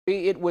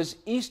It was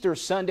Easter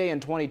Sunday in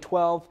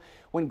 2012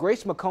 when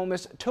Grace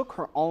McComas took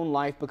her own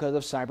life because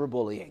of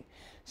cyberbullying.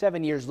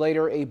 7 years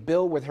later, a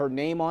bill with her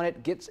name on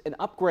it gets an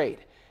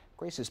upgrade.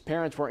 Grace's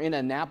parents were in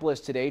Annapolis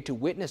today to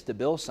witness the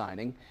bill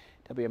signing.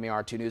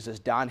 WMAR 2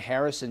 News' Don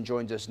Harrison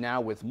joins us now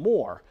with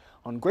more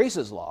on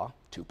Grace's Law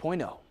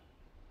 2.0.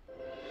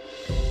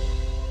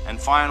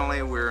 And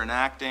finally, we're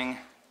enacting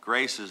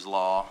Grace's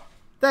Law.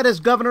 That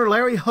is Governor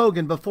Larry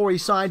Hogan before he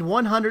signed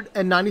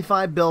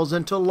 195 bills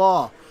into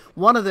law.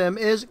 One of them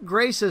is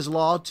Grace's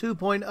Law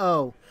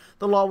 2.0.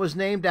 The law was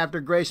named after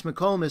Grace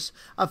McComas,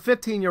 a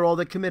 15-year-old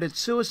that committed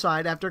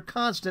suicide after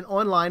constant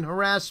online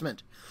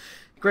harassment.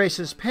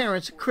 Grace's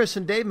parents, Chris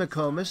and Dave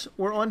McComas,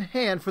 were on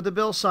hand for the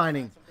bill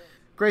signing.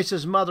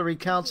 Grace's mother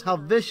recounts how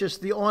vicious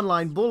the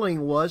online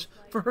bullying was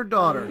for her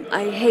daughter.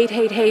 I hate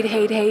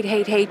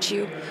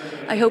you.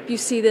 I hope you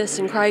see this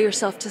and cry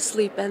yourself to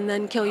sleep and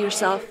then kill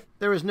yourself.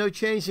 There is no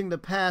changing the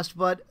past,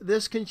 but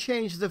this can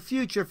change the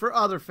future for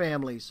other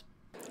families.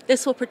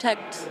 This will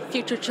protect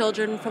future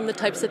children from the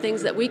types of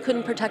things that we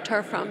couldn't protect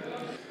her from.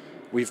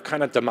 We've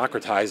kind of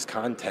democratized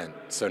content,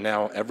 so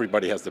now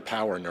everybody has the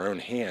power in their own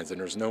hands, and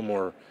there's no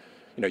more,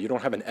 you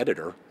don't have an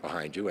editor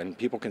behind you, and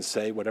people can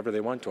say whatever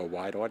they want to a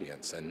wide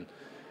audience, and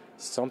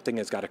something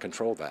has got to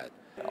control that.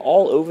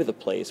 All over the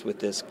place with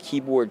this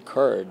keyboard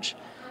courage,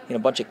 a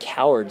bunch of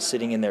cowards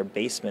sitting in their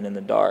basement in the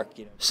dark.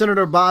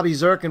 Senator Bobby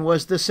Zirkin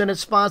was the Senate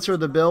sponsor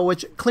of the bill,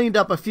 which cleaned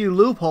up a few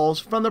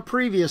loopholes from the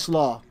previous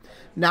law.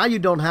 Now you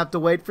don't have to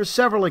wait for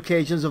several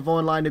occasions of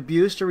online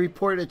abuse to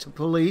report it to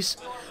police.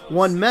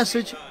 One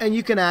message and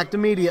you can act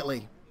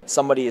immediately.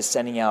 Somebody is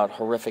sending out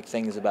horrific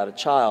things about a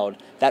child.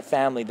 That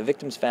family, the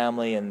victim's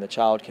family and the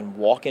child, can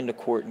walk into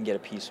court and get a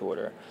peace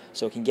order.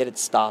 So it can get it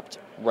stopped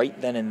right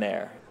then and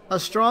there. A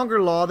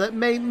stronger law that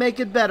may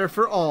make it better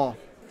for all.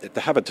 To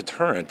have a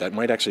deterrent that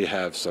might actually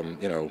have some,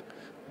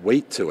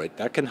 weight to it,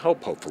 that can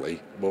help,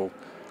 hopefully, will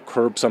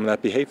curb some of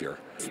that behavior.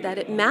 That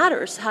it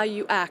matters how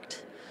you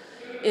act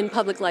in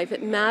public life.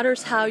 It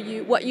matters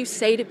what you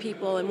say to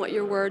people and what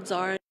your words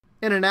are.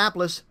 In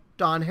Annapolis,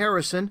 Don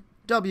Harrison,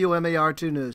 WMAR 2 News.